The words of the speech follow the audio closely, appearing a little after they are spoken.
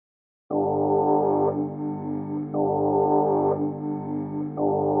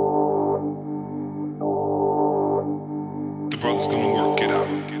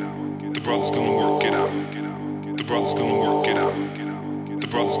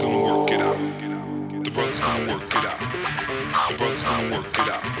it out. The brothers gonna work it out. The brothers gonna work it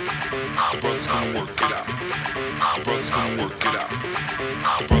out. The brothers gonna work it out. The brothers gonna work it out.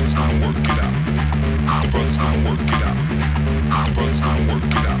 The brothers gonna work it out. The brothers gonna work it out. The brothers gonna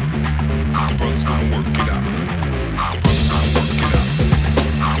work it out. The brothers gonna work it out. The brothers gonna work it out.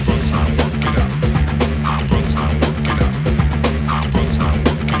 The brothers gonna work it out. The brothers gonna work it out. The brothers gonna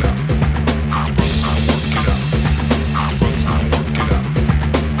work it out. The brothers gonna work it out. The brothers gonna work it out.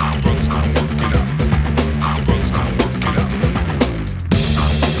 The brothers gonna work it out. The brothers gonna work it out.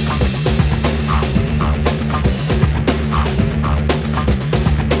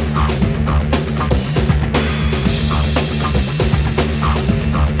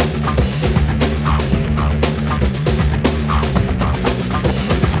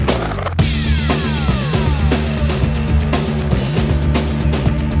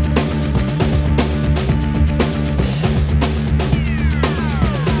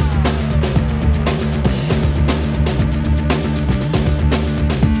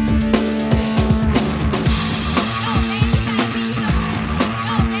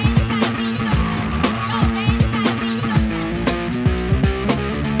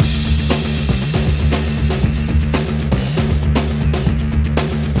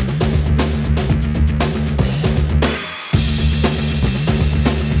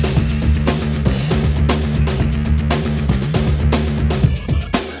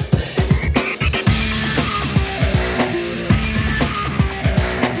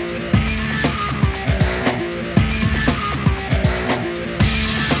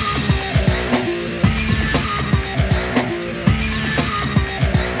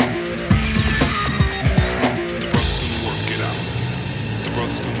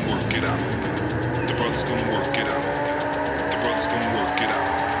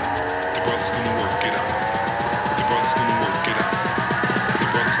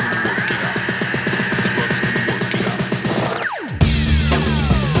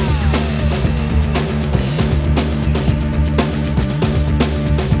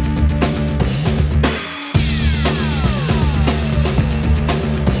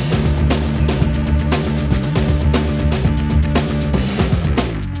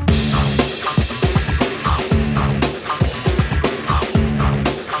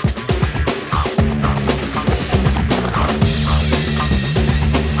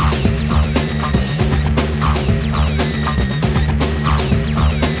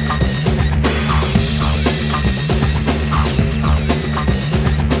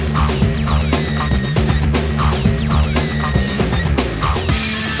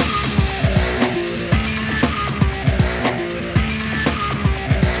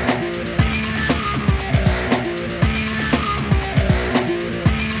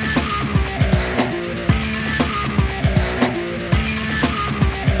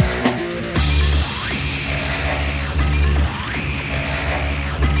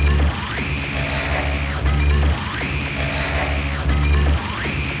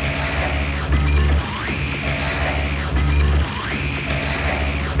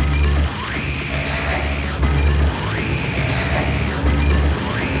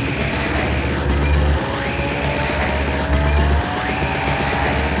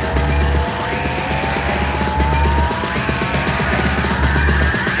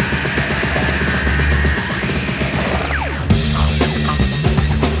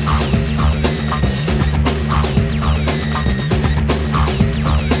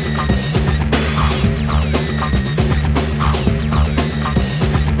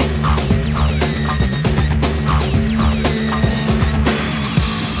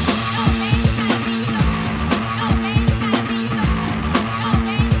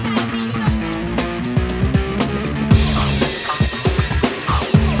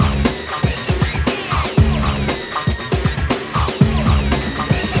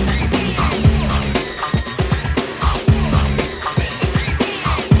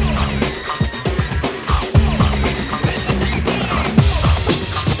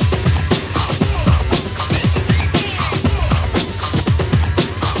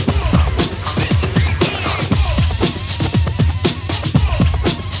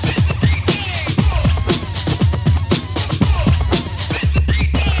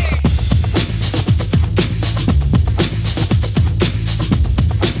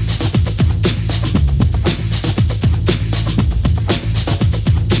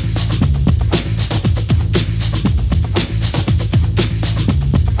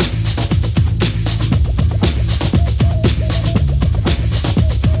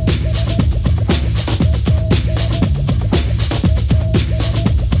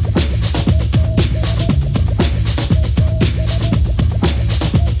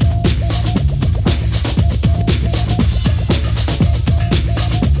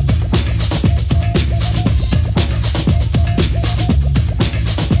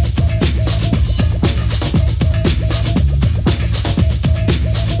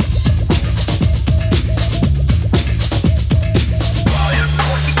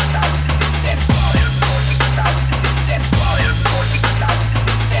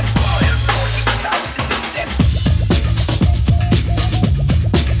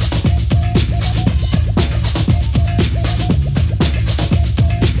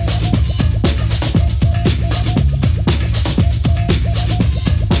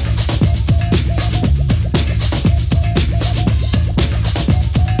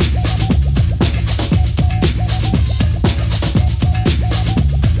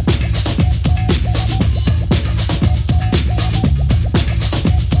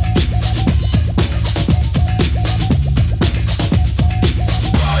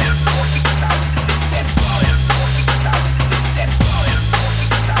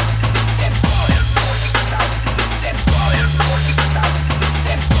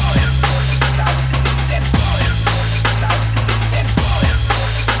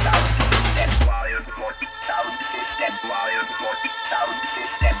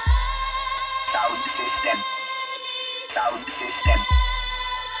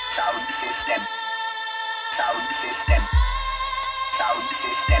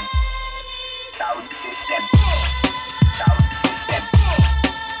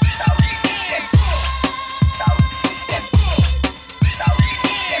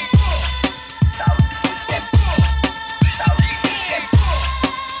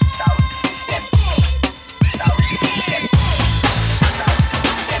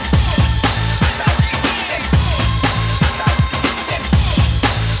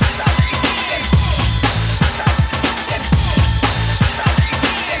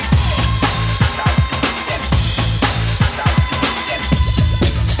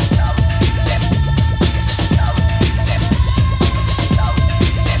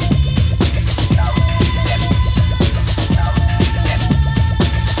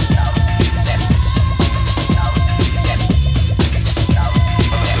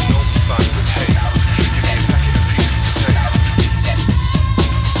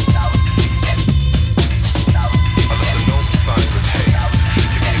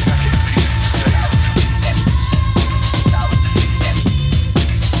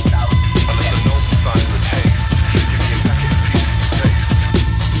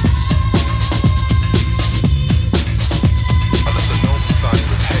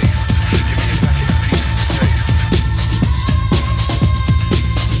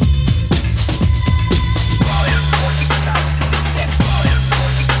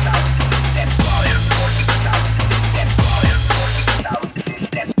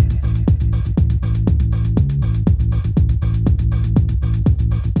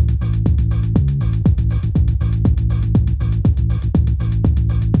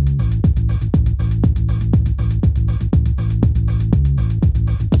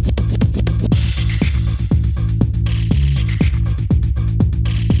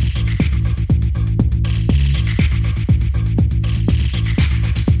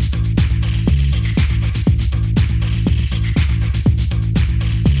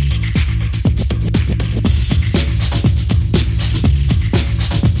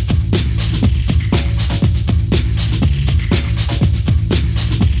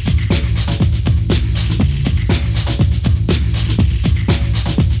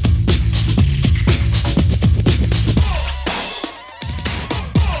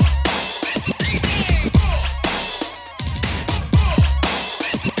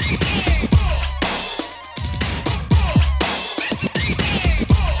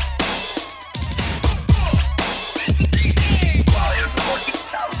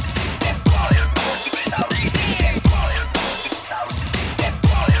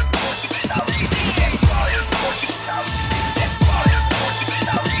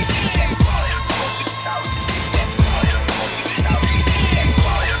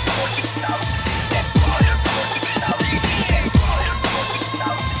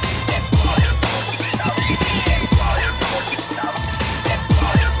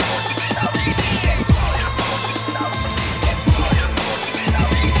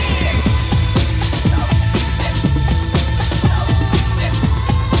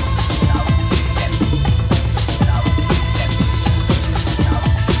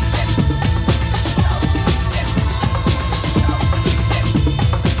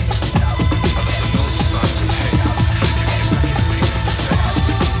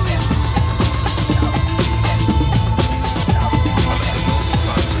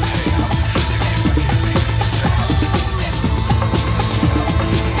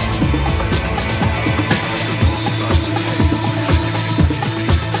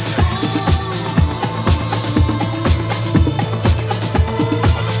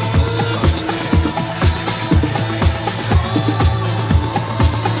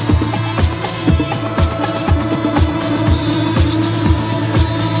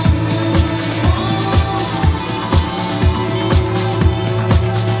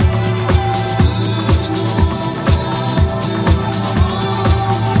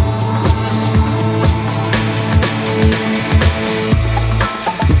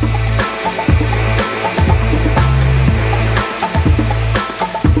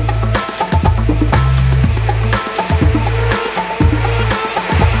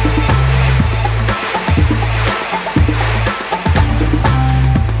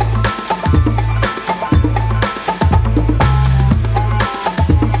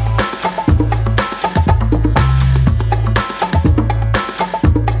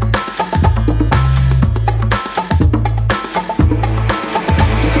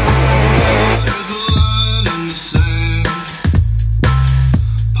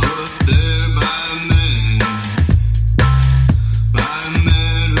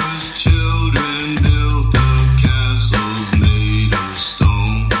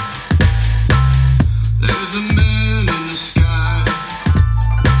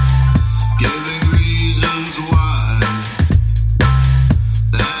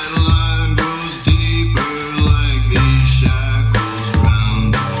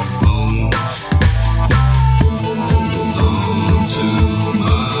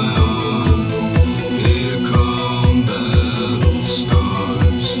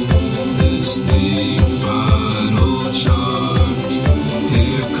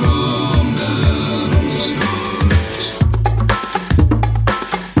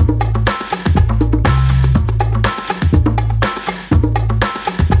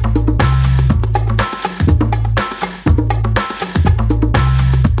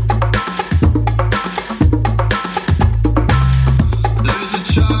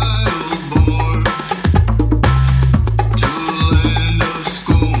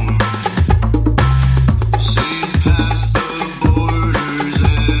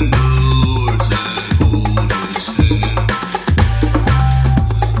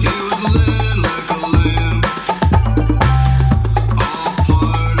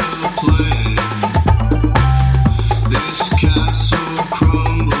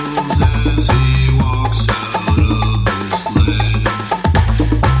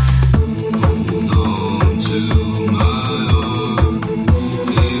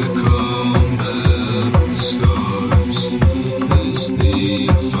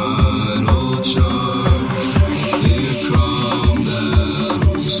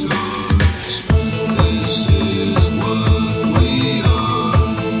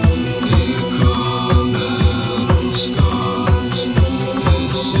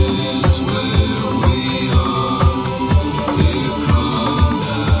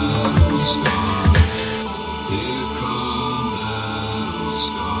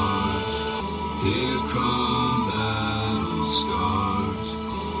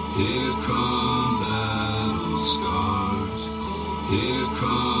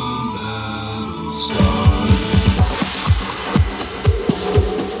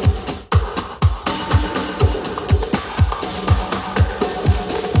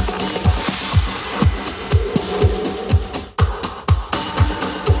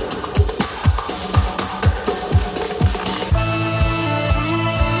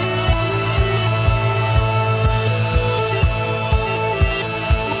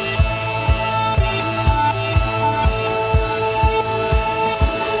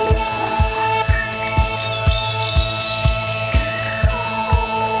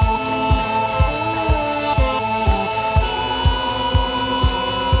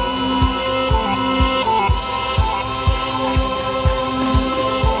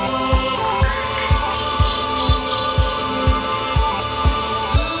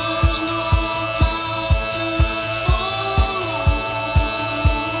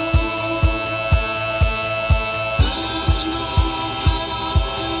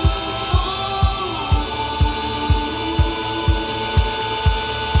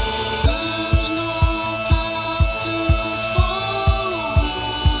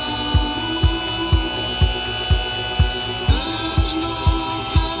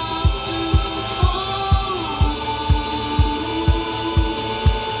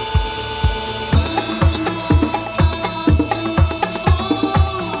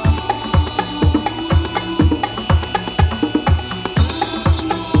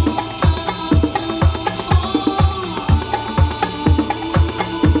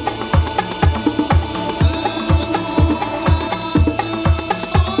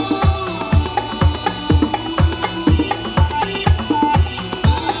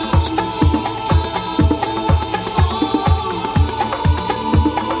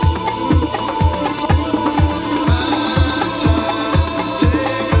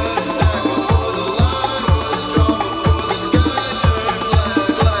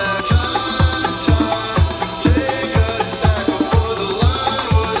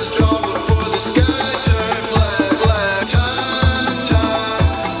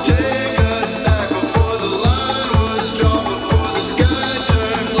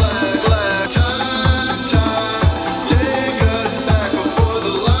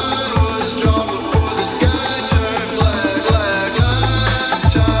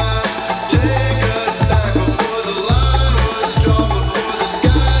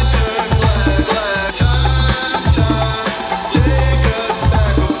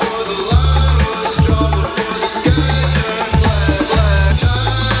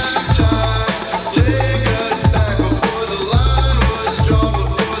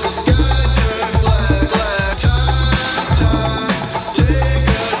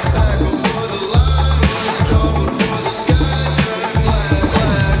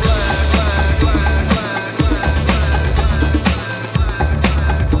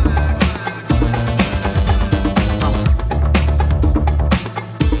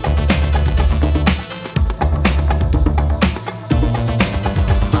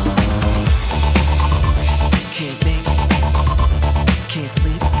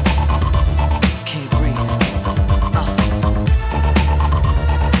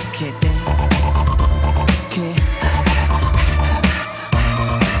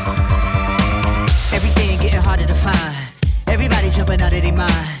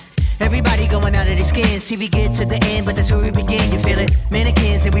 See, we get to the end, but that's where we begin, you feel it?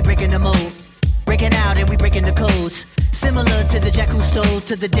 Mannequins and we breaking the mold. Breaking out and we breaking the codes. Similar to the jack who stole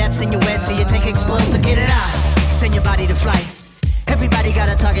to the depths in your wet, so you take explode, so get it out. Send your body to flight. Everybody got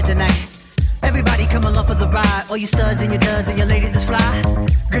a target tonight. Everybody come along for the ride. All you studs and your duds and your ladies is fly.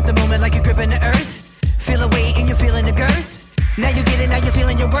 Grip the moment like you're gripping the earth. Feel the weight and you're feeling the girth. Now you get it, now you're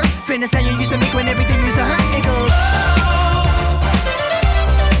feeling your worth. Friend the sound you used to make when everything used to hurt. It goes,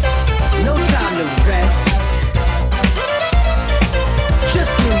 no time to rest.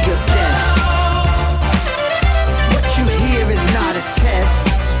 Just do your best. What you hear is not a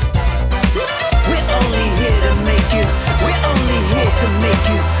test. We're only here to make you. We're only here to make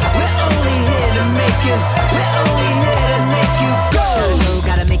you. We're only here to make you. We're only here to make you go. Gotta go,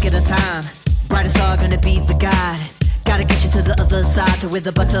 gotta make it on time. Brightest star gonna be the guide. Gotta get you to the other side, to where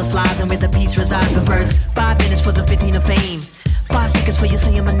the butterflies and where the peace resides. But first, 5 minutes for the 15 of fame. 5 seconds for you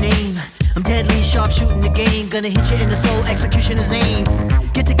saying my name. I'm deadly sharp shooting the game. Gonna hit you in the soul, execution is aim.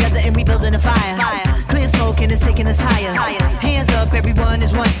 Get together and we building a fire. Clear smoke and it's taking us higher. Hands up, everyone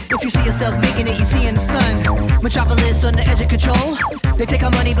is one. If you see yourself making it, you see in the sun. Metropolis on the edge of control. They take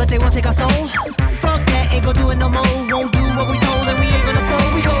our money, but they won't take our soul. Fuck that, ain't gon' do it no more. Won't do what we told and we ain't gonna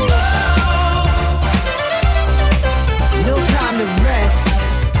fold. We go, no time to rest.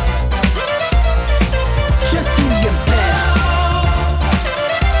 Just do your best.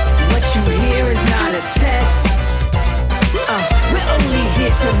 What you hear is not a test. We're only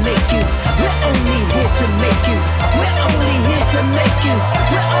here to make you. We're only here to make you. We're only here to make you.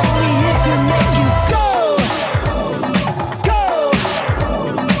 We're only here to make you go. Go.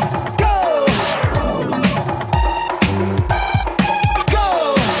 Go. Go.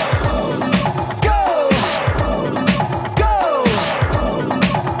 Go. Go.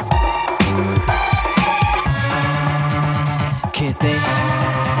 Can't think,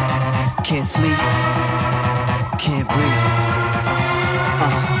 can't sleep, can't breathe.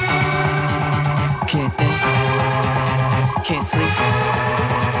 Can't think, can't sleep,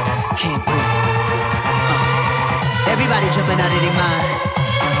 can't breathe. Everybody jumping out of their mind.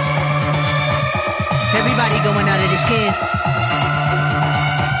 Everybody going out of their skins.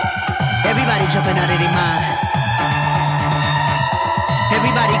 Everybody jumping out of their mind.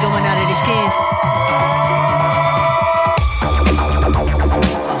 Everybody going out of their skins.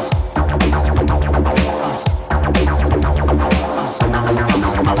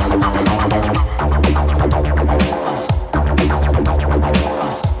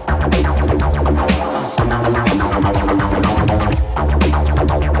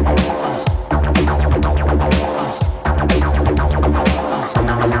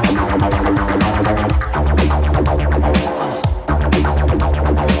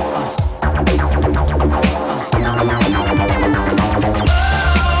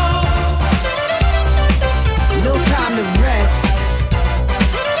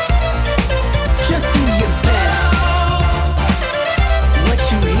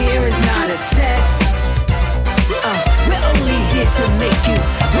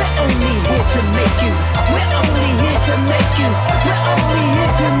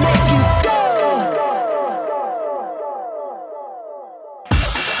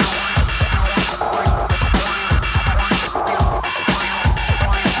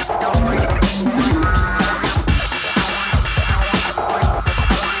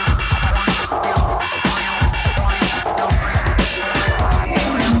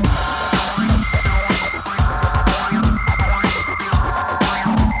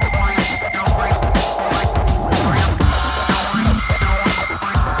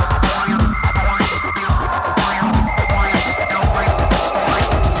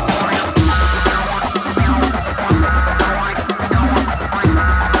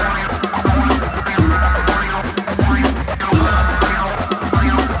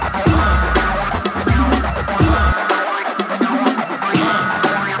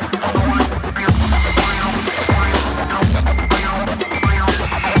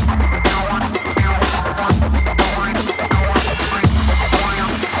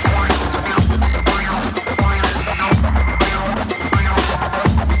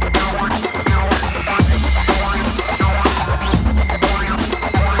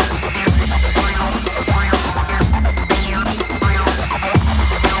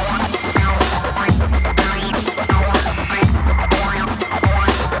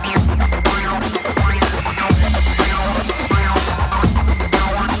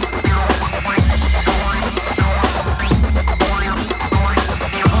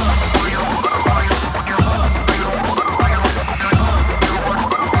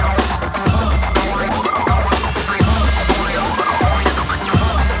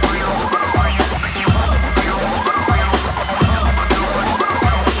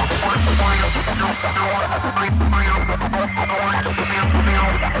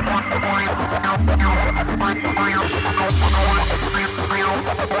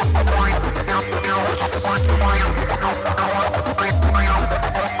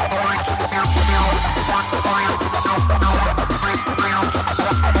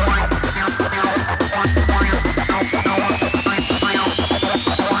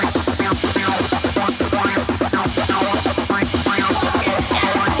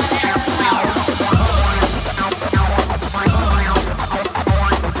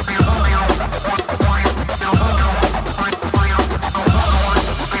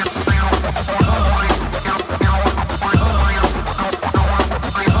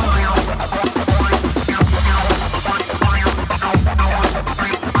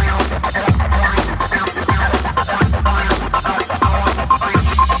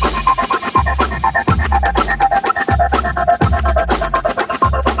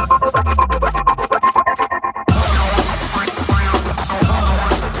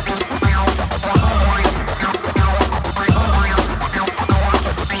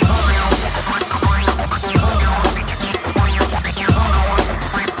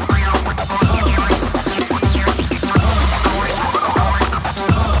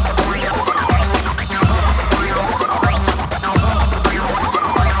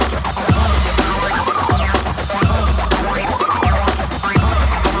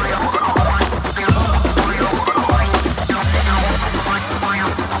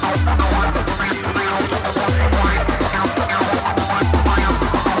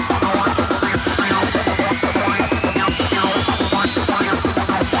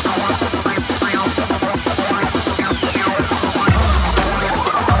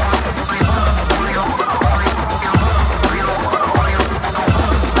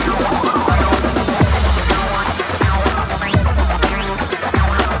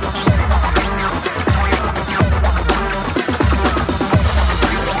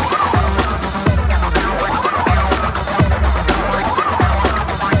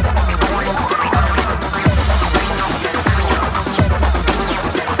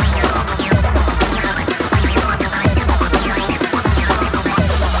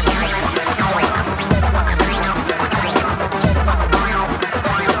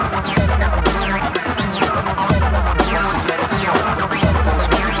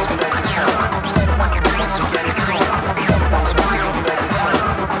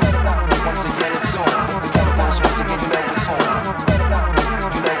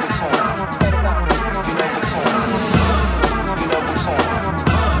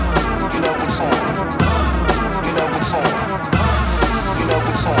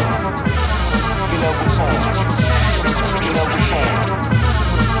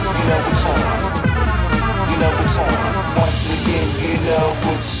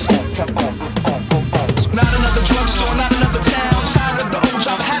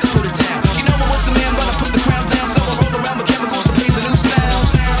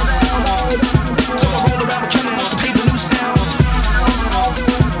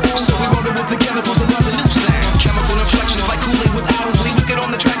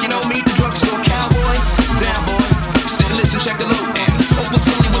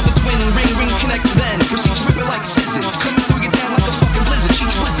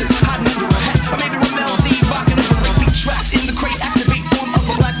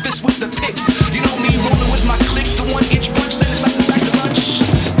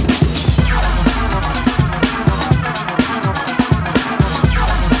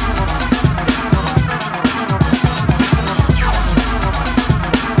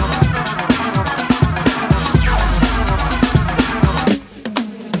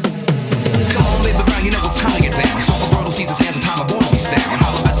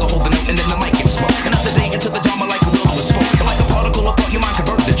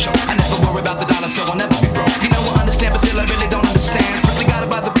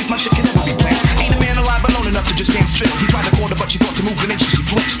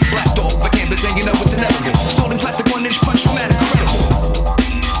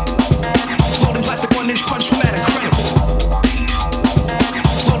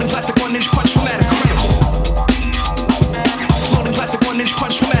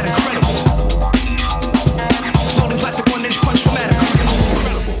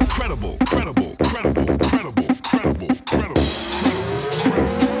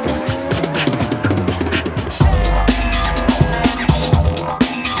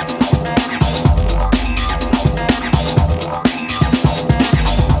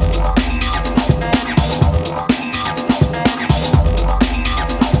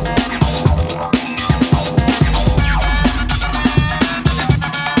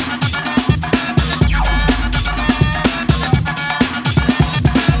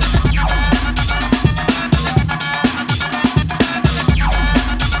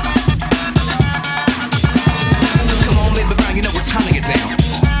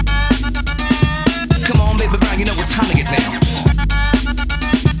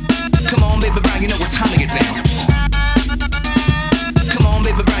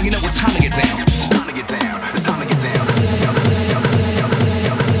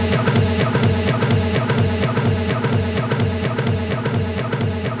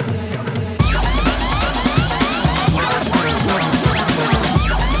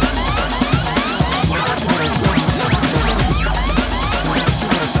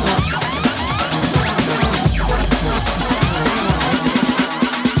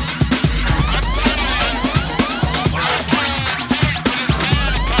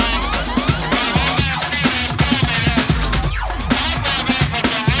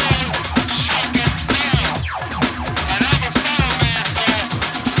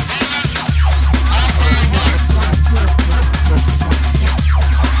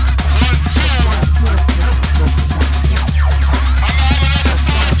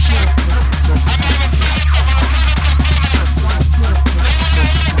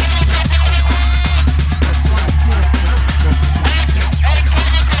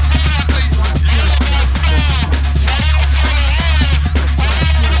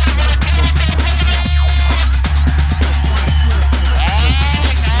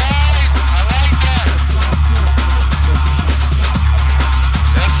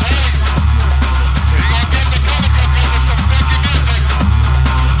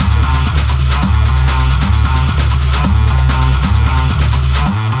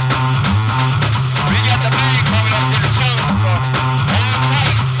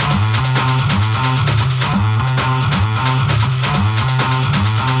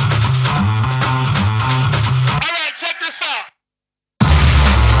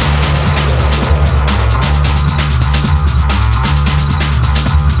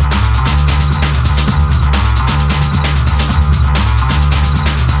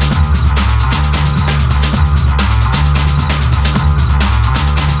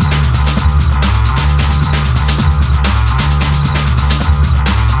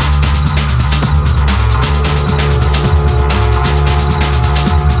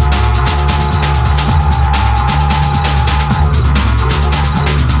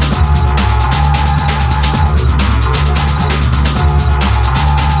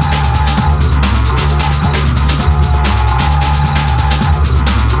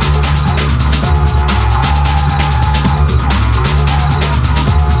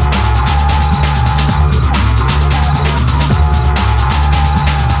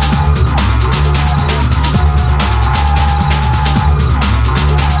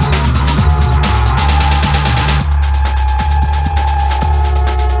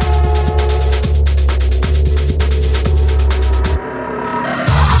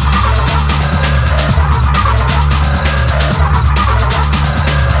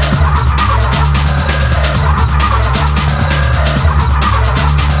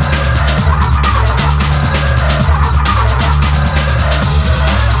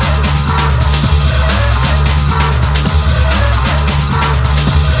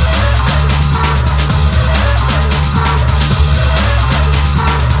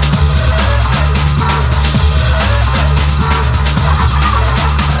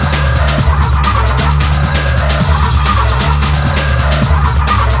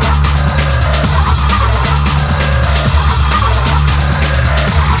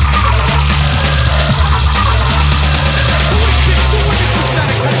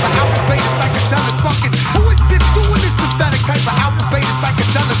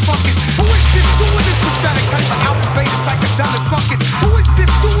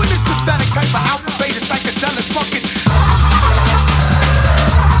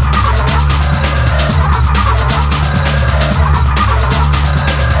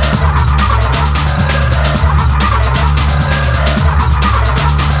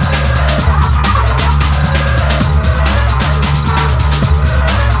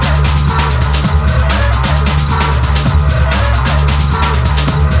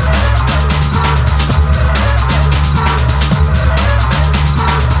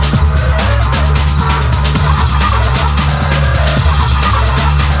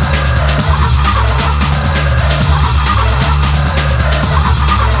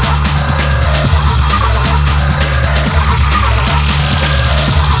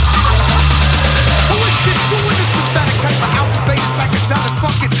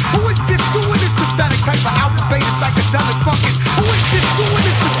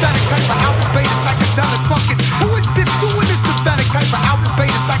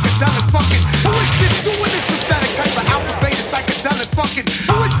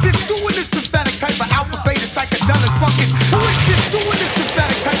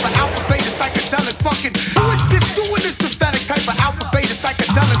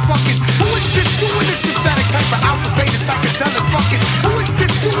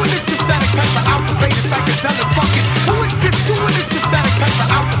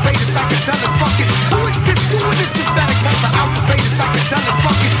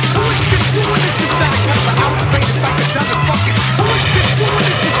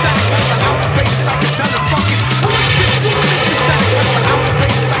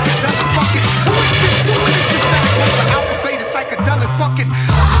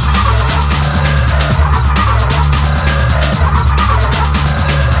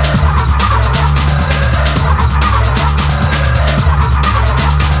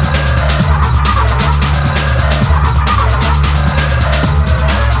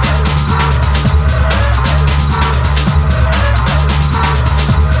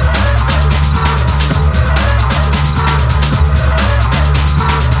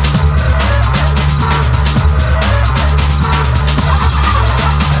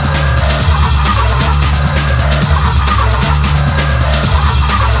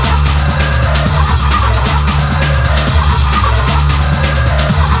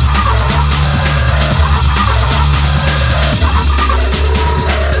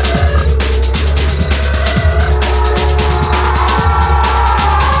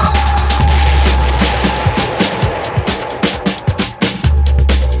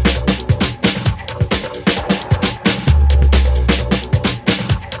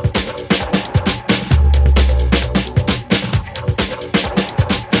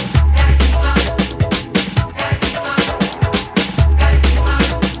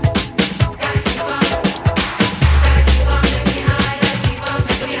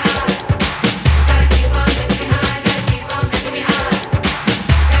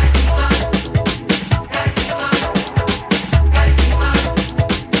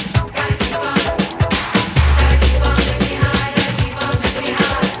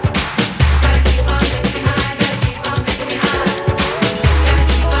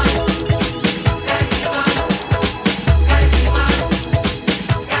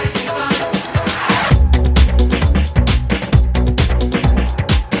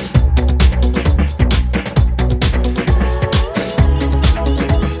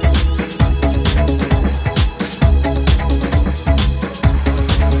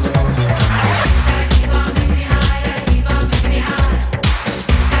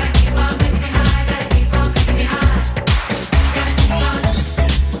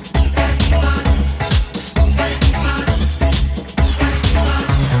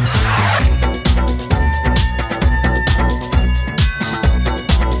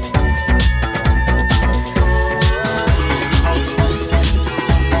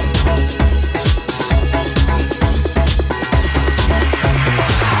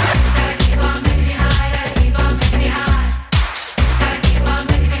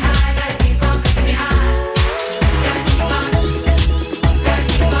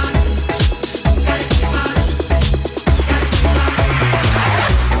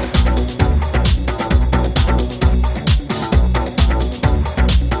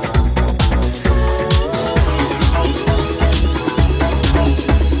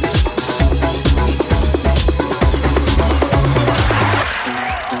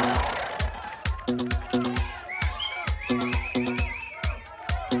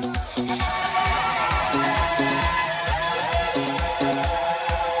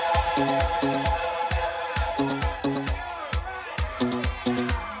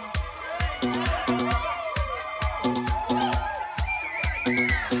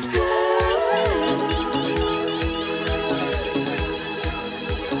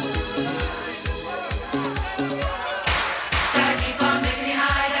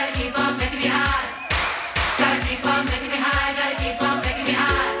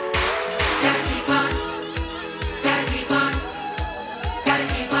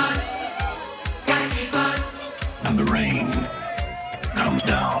 and the rain comes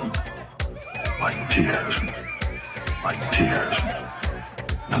down like tears,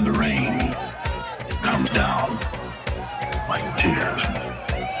 and the rain comes down like tears,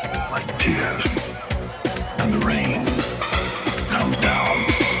 and the rain comes down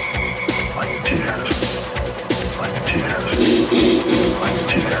like tears, like tears, like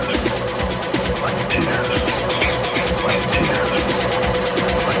tears, like tears, like tears, like tears, like tears,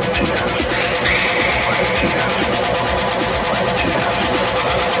 like tears, like tears, like tears,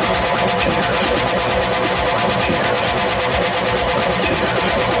 like tears, like tears,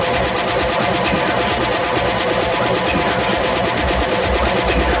 like tears, like tears, like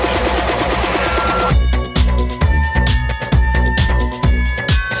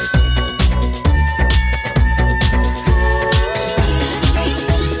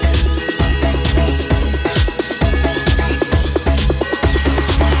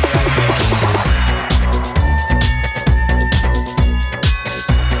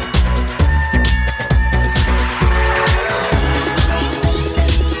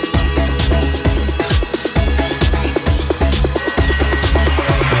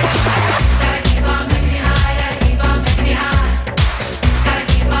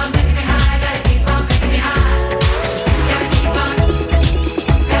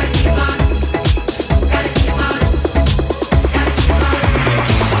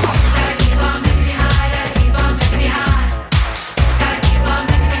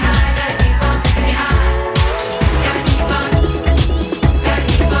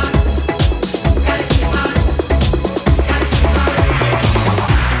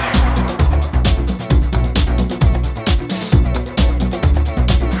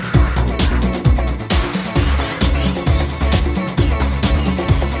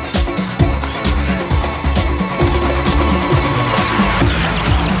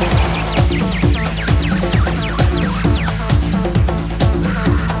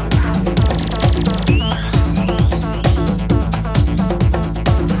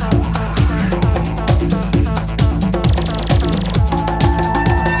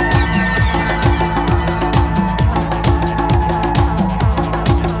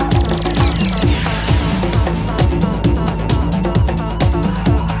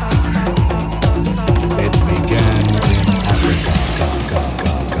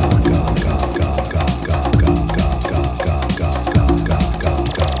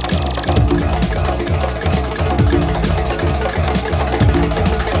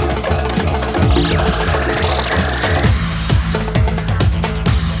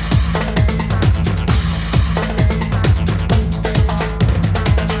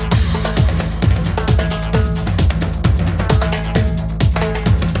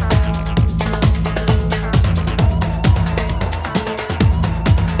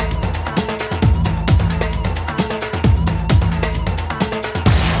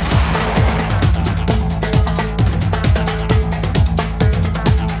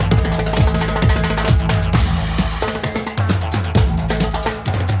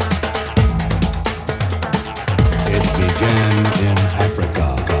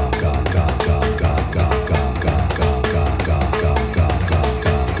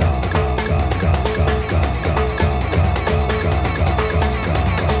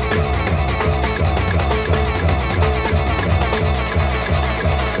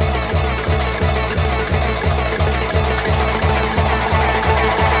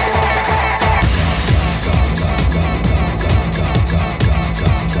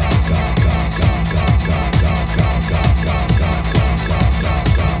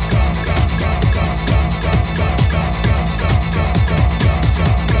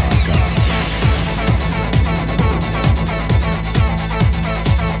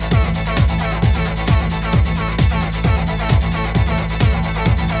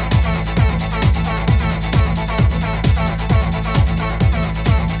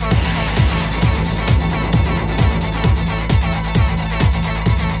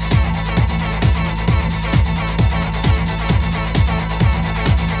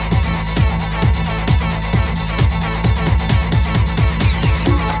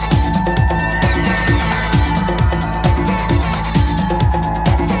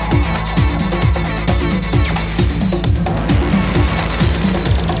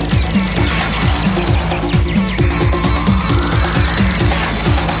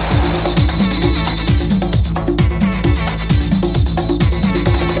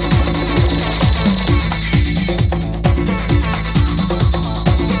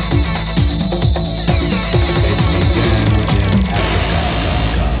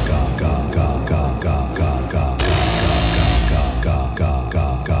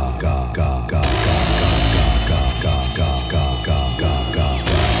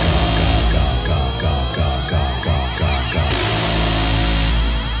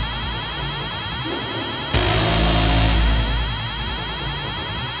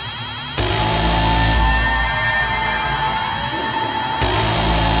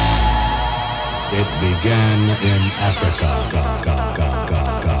began in Africa.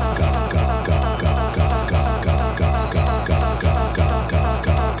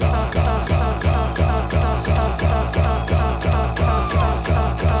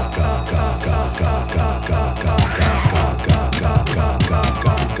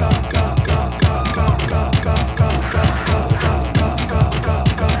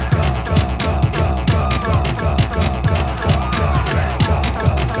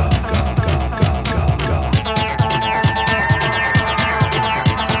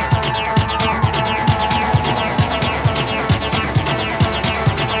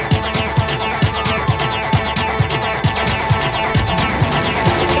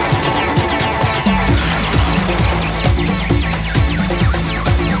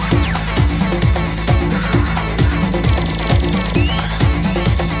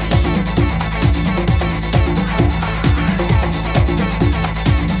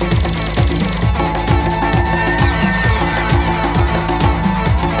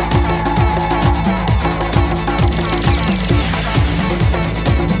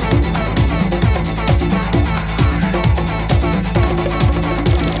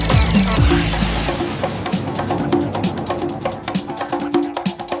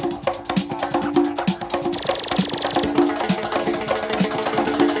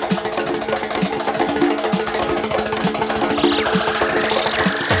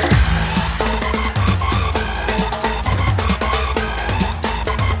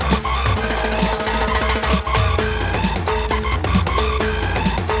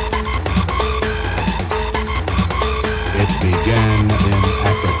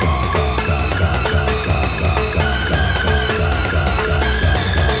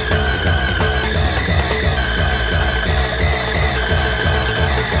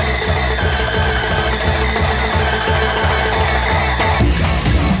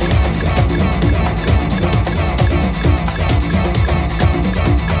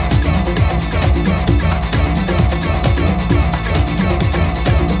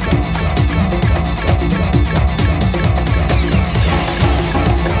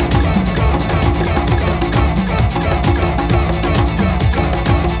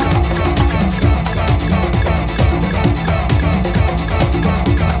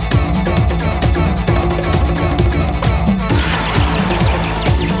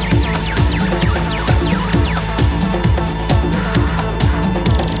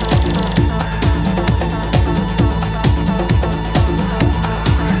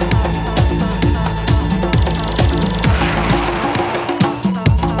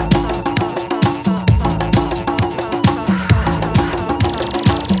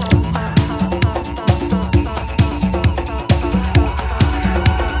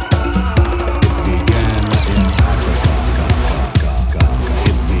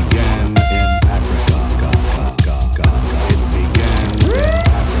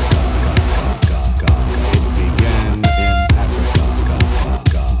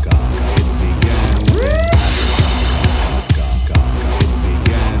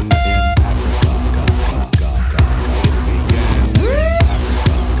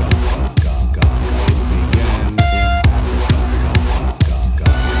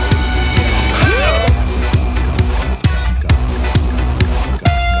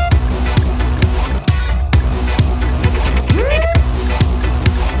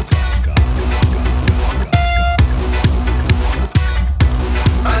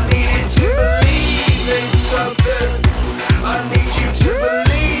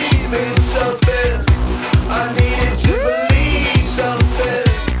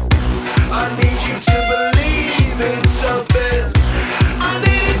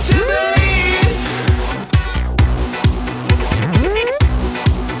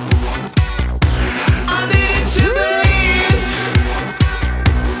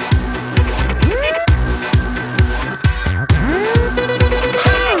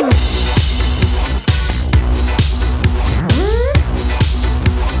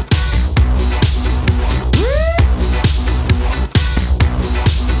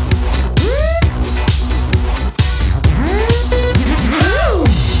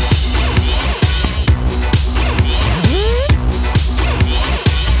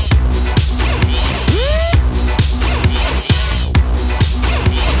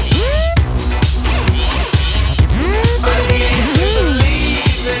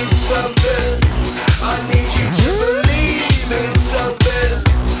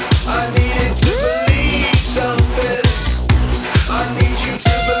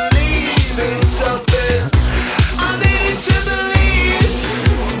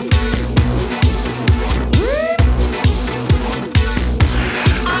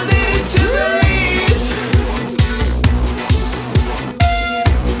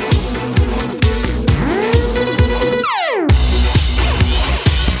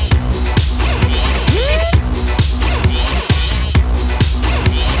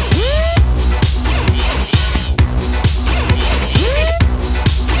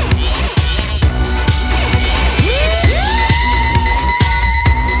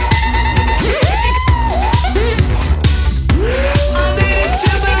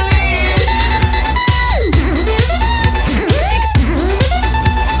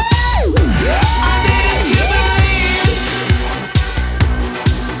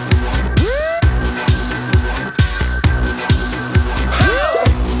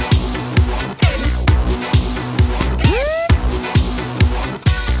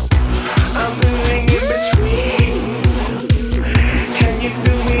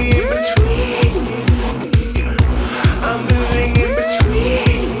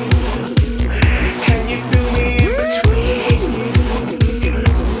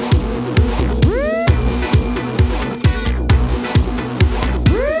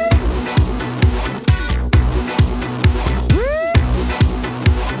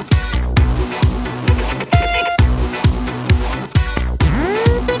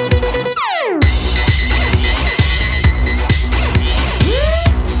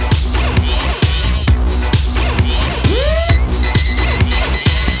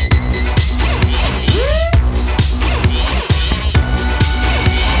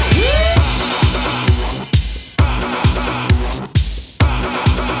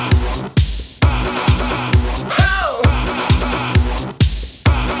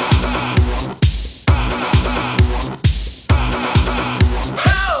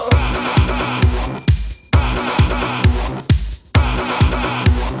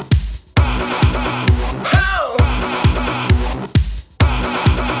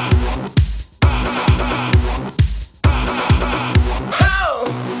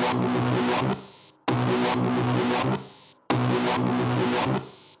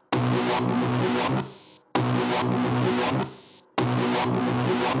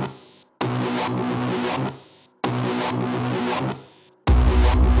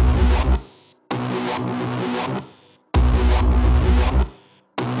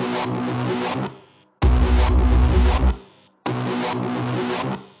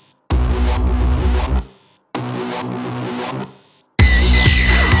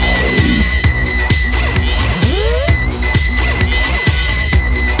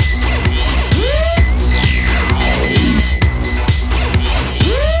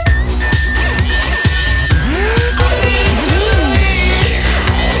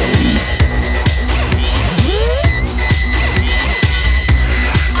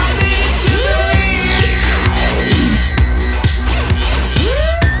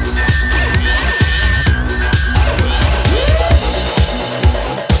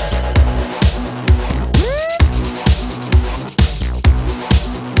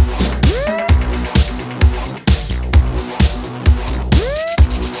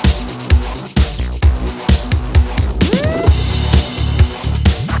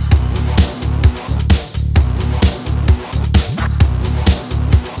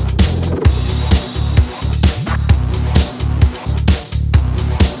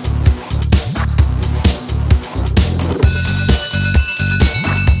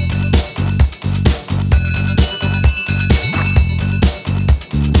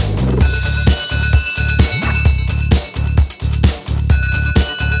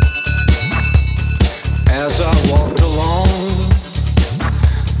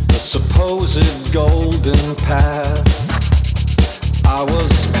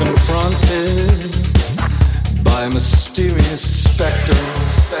 confronted by a mysterious specter.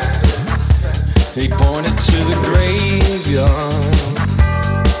 He pointed to the graveyard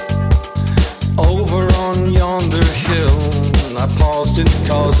over on yonder hill. I paused in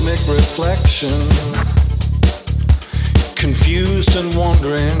cosmic reflection, confused and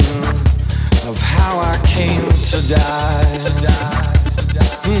wondering of how I came to die.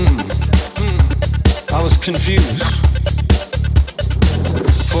 I was confused.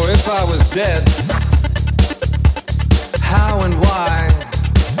 For if I was dead, how and why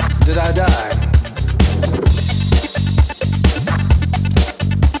did I die?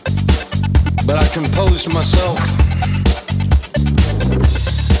 But I composed myself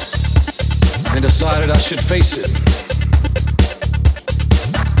and decided I should face it.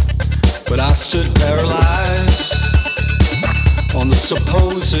 But I stood paralyzed on the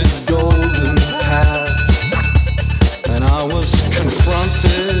supposed golden path, and I was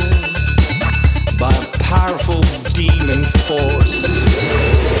confronted by a powerful demon force.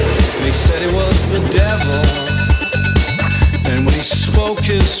 And he said it was the devil, and when he spoke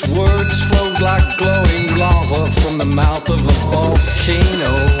his words flowed like glowing lava from the mouth of a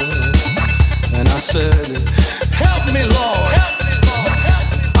volcano. And I said, help me, Lord,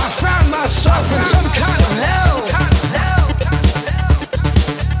 I found myself in some kind of hell.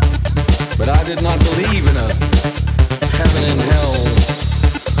 But I did not believe in a heaven and hell,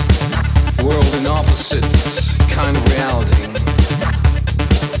 world in opposites kind of reality.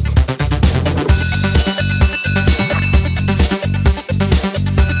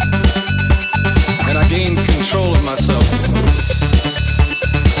 And I gained control of myself,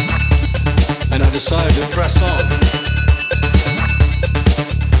 and I decided to press on.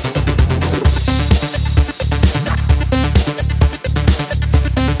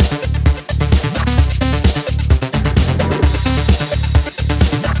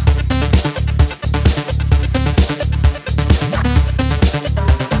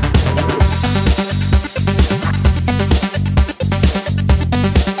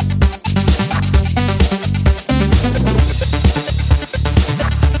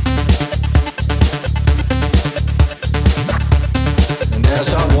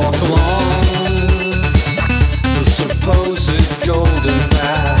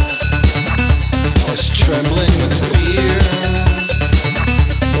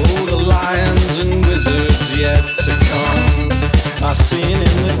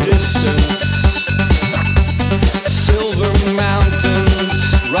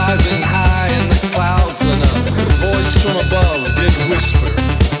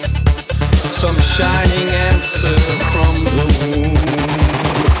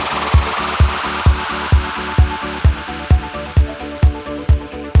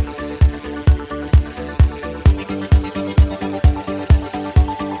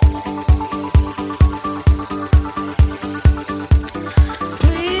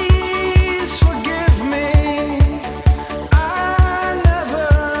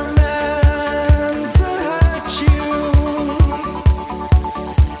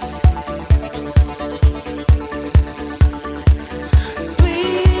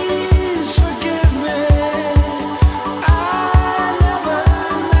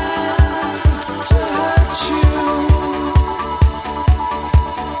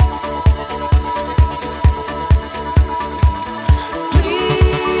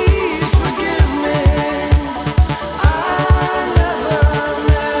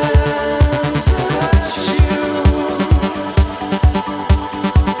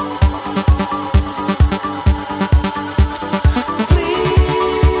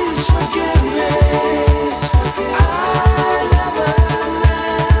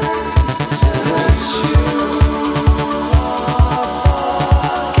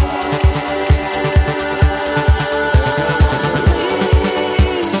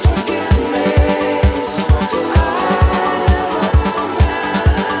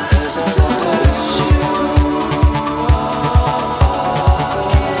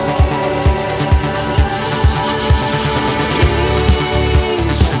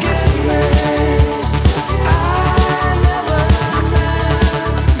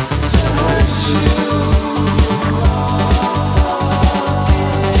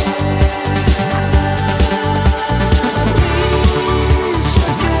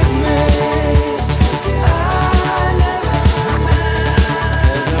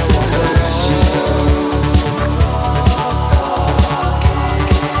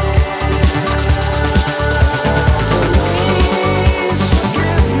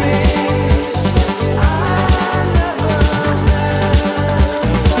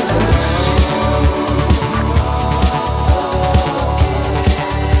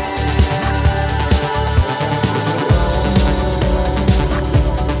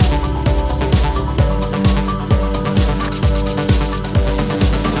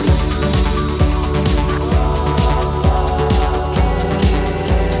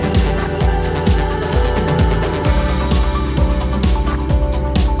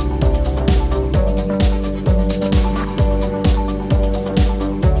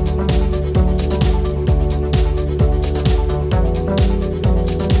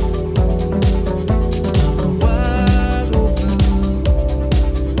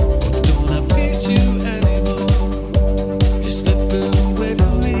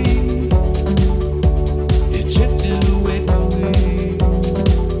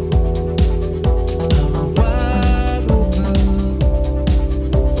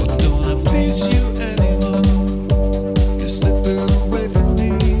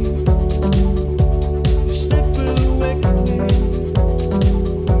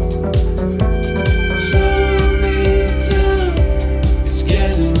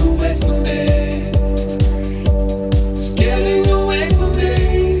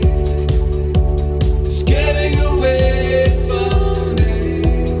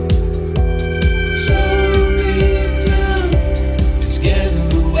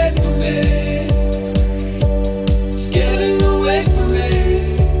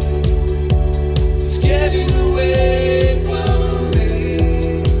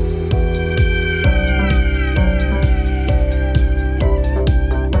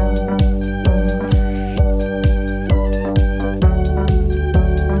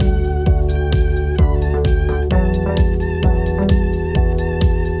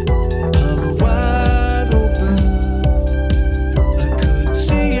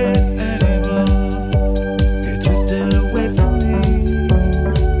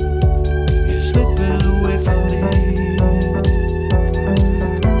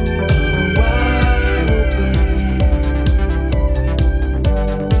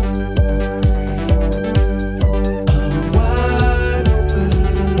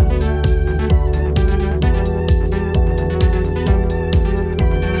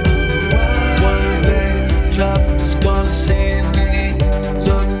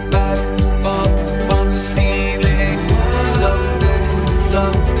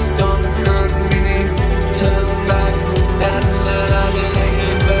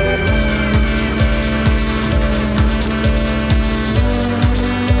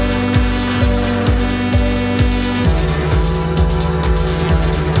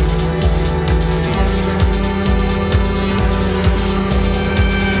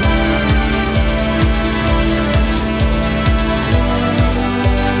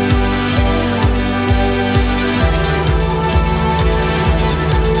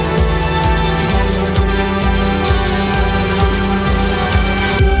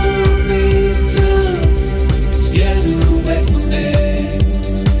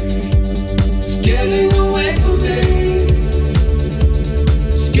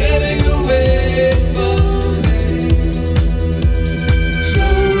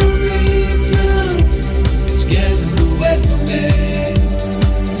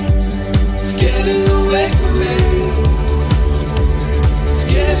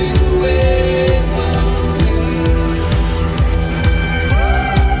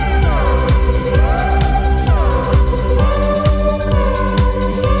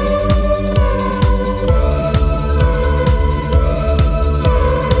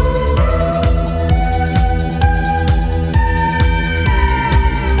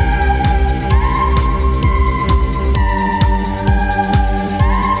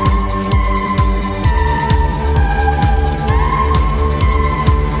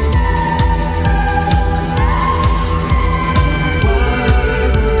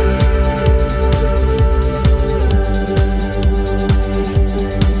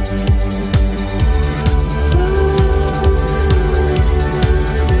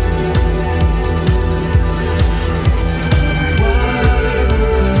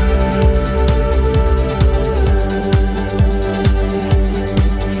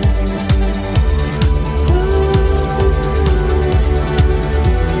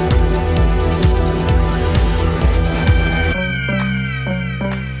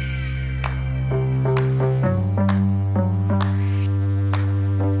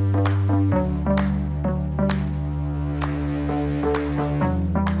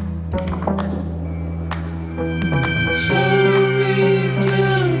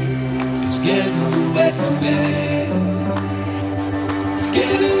 for me.